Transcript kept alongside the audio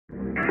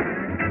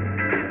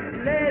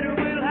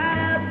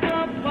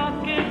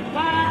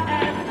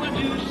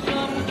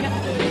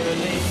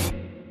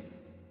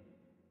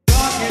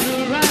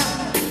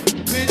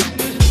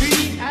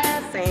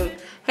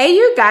Hey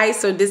you guys,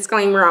 so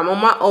disclaimer, I'm on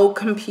my old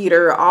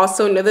computer.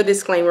 Also another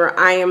disclaimer,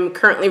 I am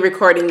currently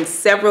recording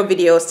several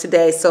videos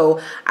today,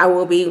 so I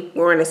will be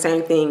wearing the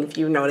same thing if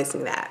you're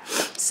noticing that.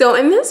 So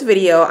in this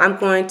video, I'm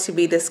going to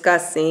be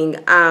discussing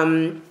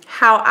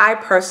how I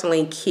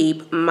personally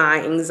keep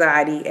my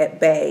anxiety at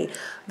bay.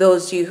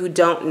 Those of you who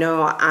don't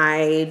know,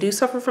 I do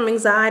suffer from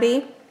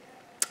anxiety.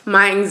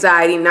 My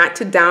anxiety, not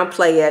to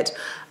downplay it,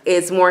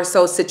 is more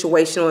so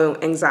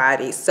situational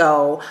anxiety.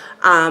 So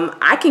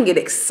I can get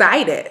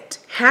excited,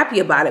 happy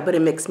about it, but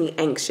it makes me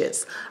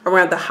anxious.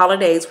 Around the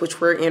holidays,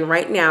 which we're in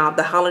right now,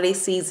 the holiday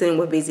season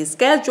with busy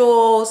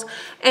schedules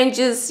and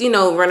just, you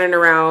know, running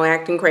around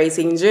acting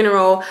crazy in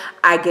general,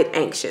 I get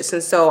anxious.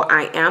 And so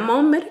I am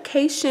on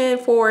medication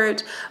for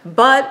it,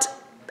 but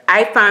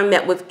I find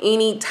that with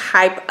any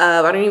type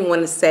of, I don't even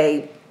want to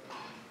say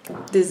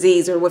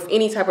disease or with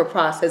any type of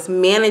process,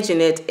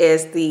 managing it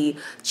is the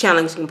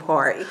challenging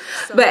part.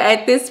 But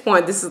at this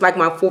point, this is like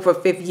my 4th or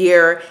 5th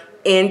year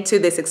into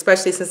this,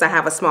 especially since I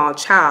have a small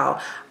child.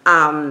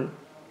 At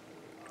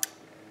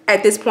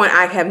this point,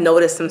 I have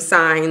noticed some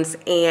signs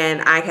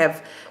and I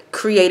have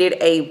created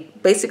a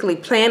basically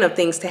plan of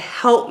things to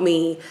help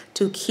me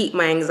to keep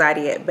my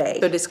anxiety at bay.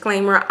 So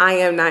disclaimer, I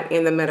am not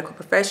in the medical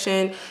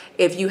profession.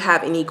 If you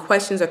have any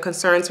questions or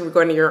concerns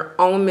regarding your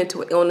own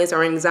mental illness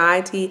or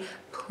anxiety,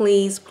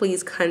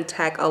 please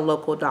contact a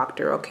local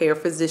doctor, okay, or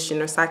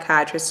physician or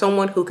psychiatrist,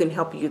 someone who can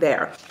help you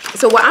there.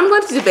 So what I'm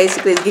going to do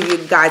basically is give you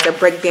guys a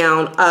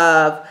breakdown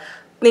of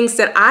things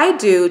that I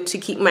do to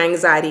keep my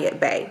anxiety at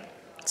bay.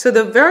 So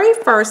the very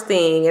first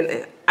thing,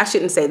 and I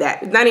shouldn't say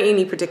that, not in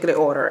any particular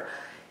order,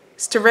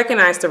 is to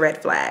recognize the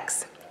red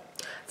flags.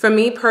 For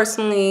me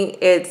personally,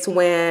 it's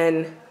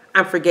when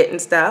I'm forgetting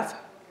stuff,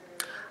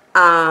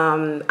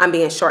 I'm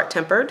being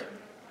short-tempered,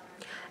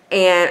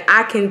 and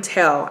I can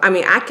tell, I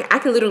mean, I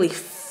can literally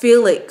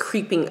feel it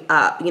creeping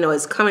up. You know,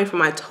 it's coming from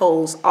my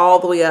toes all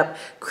the way up,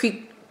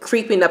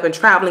 creeping up and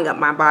traveling up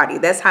my body.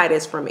 That's how it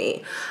is for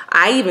me.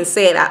 I even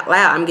say it out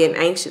loud. I'm getting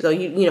anxious. Or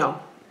you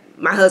know,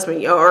 my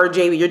husband or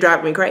JB, you're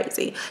driving me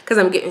crazy because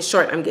I'm getting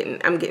short. I'm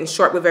getting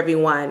short with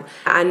everyone.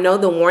 I know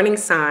the warning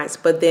signs,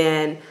 but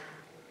then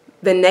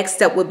the next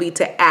step would be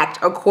to act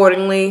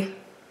accordingly.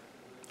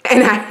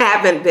 And I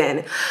haven't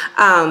been,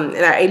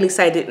 at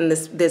least I didn't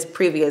this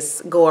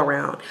previous go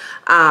around.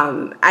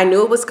 I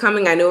knew it was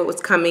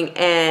coming.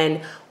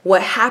 And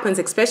what happens,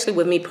 especially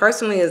with me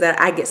personally, is that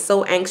I get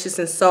so anxious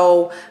and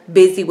so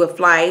busy with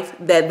life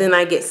that then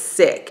I get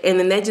sick. And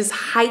then that just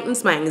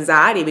heightens my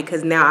anxiety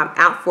because now I'm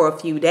out for a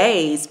few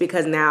days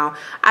because now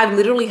I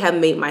literally have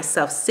made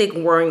myself sick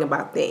worrying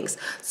about things.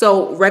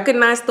 So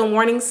recognize the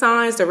warning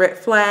signs, the red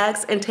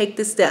flags, and take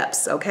the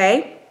steps,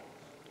 okay?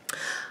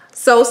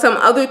 So some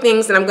other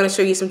things, and I'm going to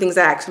show you some things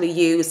I actually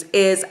use,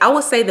 is I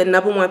would say the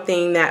number one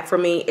thing that for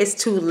me is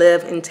to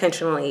live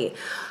intentionally.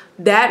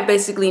 That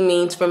basically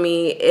means for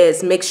me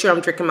is make sure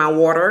I'm drinking my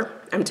water,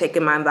 I'm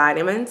taking my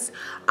vitamins,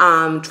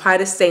 try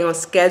to stay on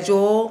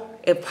schedule.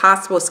 If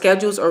possible,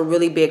 schedules are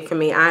really big for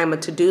me. I am a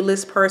to-do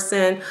list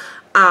person.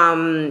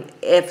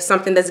 If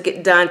something doesn't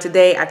get done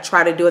today, I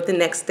try to do it the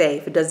next day.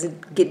 If it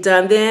doesn't get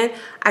done then,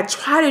 I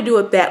try to do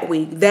it that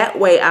week. That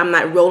way I'm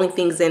not rolling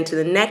things into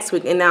the next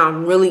week and now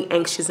I'm really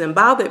anxious and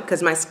bothered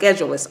because my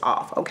schedule is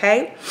off,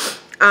 okay?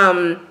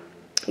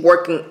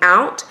 Working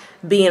out,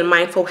 being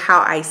mindful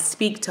how I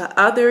speak to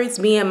others,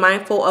 being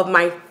mindful of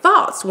my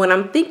thoughts when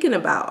I'm thinking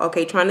about,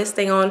 okay, trying to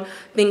stay on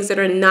things that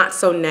are not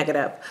so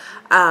negative.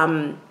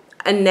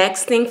 A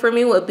next thing for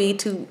me would be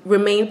to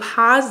remain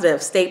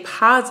positive, stay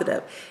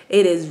positive.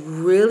 It is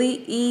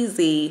really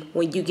easy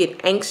when you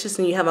get anxious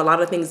and you have a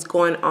lot of things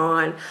going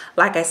on,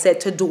 like I said,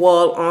 to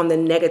dwell on the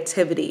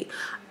negativity.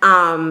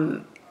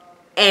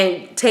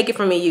 And take it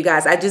from me, you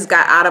guys, I just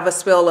got out of a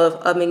spell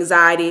of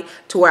anxiety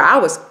to where I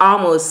was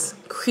almost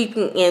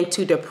creeping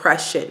into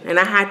depression and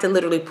I had to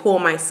literally pull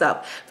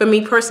myself. For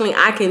me personally,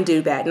 I can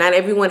do that. Not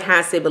everyone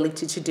has the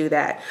ability to do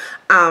that.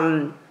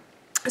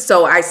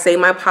 So I say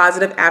my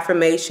positive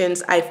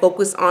affirmations. I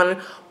focus on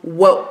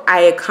what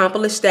I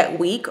accomplished that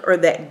week or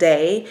that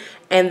day.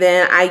 And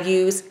then I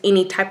use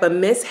any type of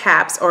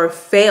mishaps or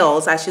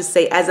fails, I should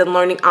say, as a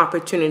learning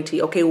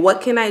opportunity. Okay,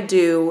 what can I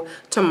do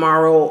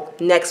tomorrow,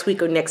 next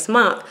week, or next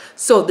month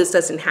so this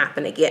doesn't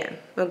happen again,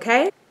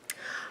 okay?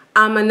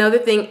 Another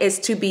thing is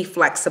to be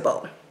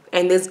flexible.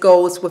 And this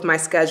goes with my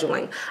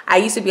scheduling. I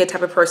used to be a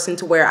type of person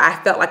to where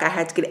I felt like I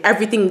had to get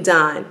everything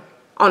done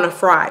on a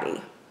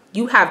Friday.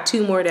 You have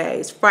 2 more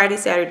days, Friday,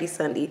 Saturday,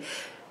 Sunday.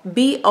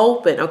 Be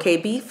open, okay?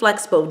 Be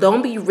flexible.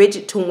 Don't be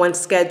rigid to one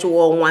schedule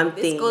or one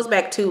thing. This goes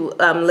back to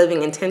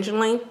living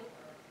intentionally.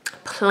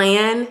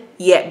 Plan,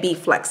 yet be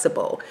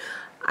flexible.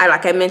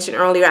 Like I mentioned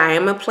earlier, I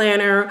am a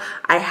planner.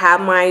 I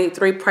have my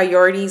 3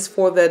 priorities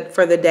for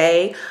the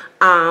day.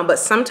 But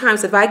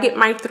sometimes if I get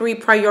my 3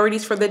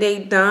 priorities for the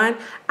day done,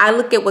 I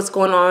look at what's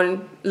going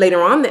on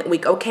later on that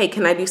week. Okay,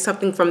 can I do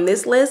something from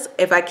this list?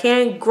 If I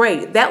can,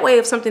 great. That way,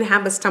 if something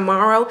happens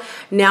tomorrow,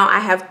 now I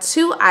have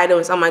 2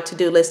 items on my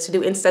to-do list to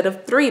do instead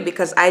of 3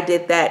 because I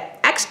did that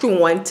extra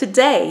one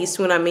today. You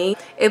see what I mean?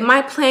 If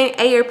my plan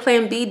A or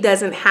plan B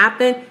doesn't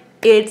happen,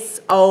 It's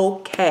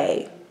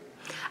okay.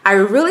 I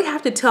really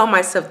have to tell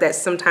myself that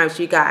sometimes,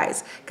 you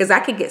guys, because I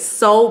could get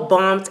so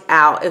bummed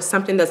out if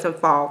something doesn't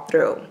fall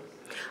through.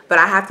 But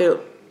I have to,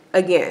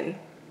 again,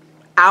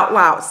 out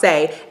loud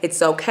say,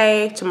 it's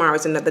okay,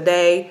 tomorrow's another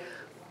day.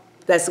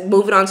 Let's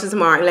move it on to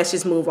tomorrow and let's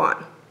just move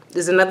on.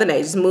 There's another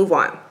day, just move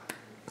on.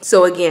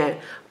 So again,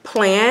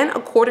 plan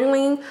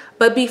accordingly,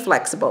 but be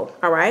flexible,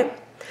 all right?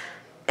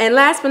 And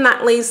last but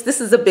not least, this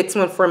is a big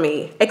one for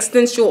me,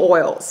 essential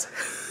oils.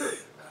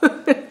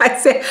 I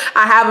say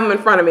I have them in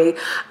front of me.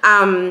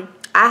 I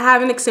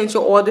have an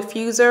essential oil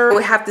diffuser. I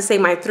would have to say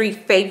my 3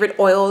 favorite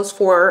oils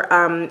for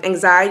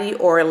anxiety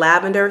or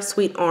lavender,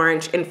 sweet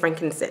orange, and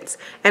frankincense.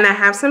 And I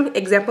have some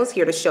examples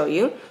here to show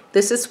you.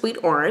 This is sweet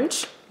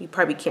orange. You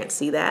probably can't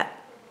see that.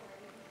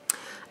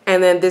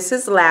 And then this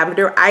is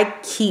lavender. I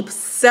keep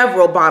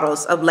several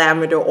bottles of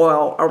lavender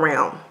oil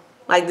around.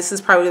 Like this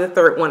is probably the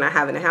 3rd one I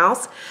have in the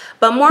house.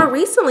 But more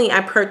recently,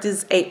 I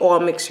purchased a oil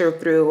mixture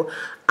through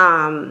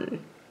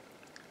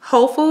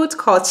Whole Foods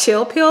called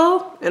Chill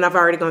Pill, and I've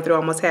already gone through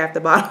almost half the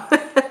bottle.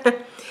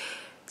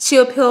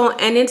 Chill Pill,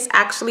 and it's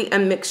actually a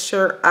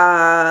mixture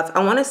of,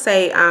 I want to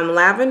say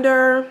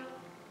lavender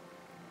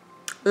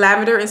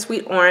and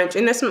sweet orange,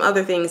 and there's some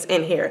other things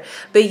in here.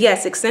 But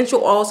yes,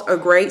 essential oils are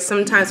great.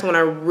 Sometimes when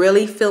I'm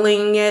really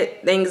feeling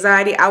it, the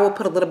anxiety, I will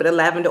put a little bit of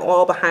lavender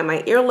oil behind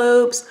my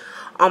earlobes,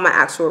 on my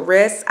actual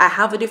wrist. I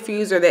have a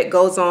diffuser that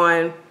goes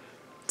on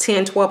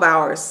 10-12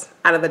 hours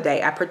out of the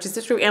day. I purchased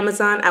it through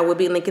Amazon. I will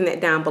be linking that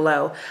down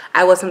below.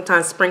 I will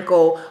sometimes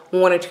sprinkle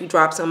 1 or 2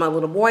 drops on my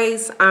little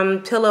boy's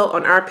pillow,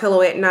 on our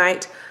pillow at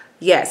night.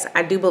 Yes,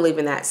 I do believe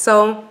in that.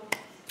 So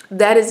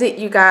that is it,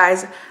 you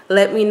guys.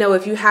 Let me know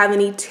if you have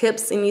any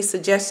tips, any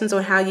suggestions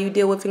on how you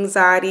deal with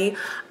anxiety.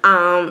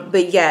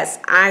 But yes,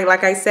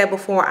 like I said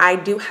before, I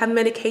do have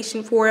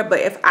medication for it. But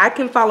if I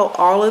can follow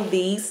all of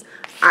these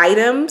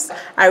items,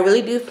 I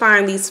really do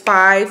find these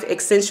 5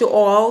 essential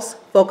oils,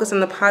 focus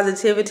on the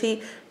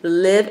positivity,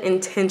 live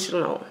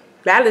intentional.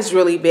 That is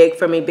really big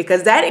for me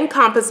because that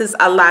encompasses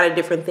a lot of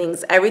different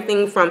things.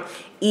 Everything from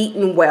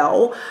eating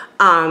well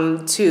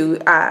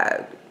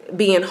to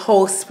being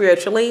whole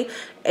spiritually,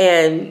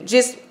 and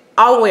just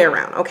all the way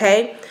around,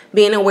 okay?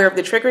 Being aware of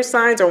the trigger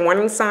signs or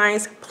warning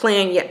signs,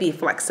 plan yet be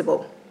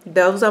flexible.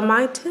 Those are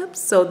my tips.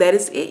 So that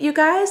is it, you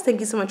guys.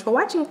 Thank you so much for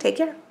watching. Take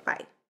care. Bye.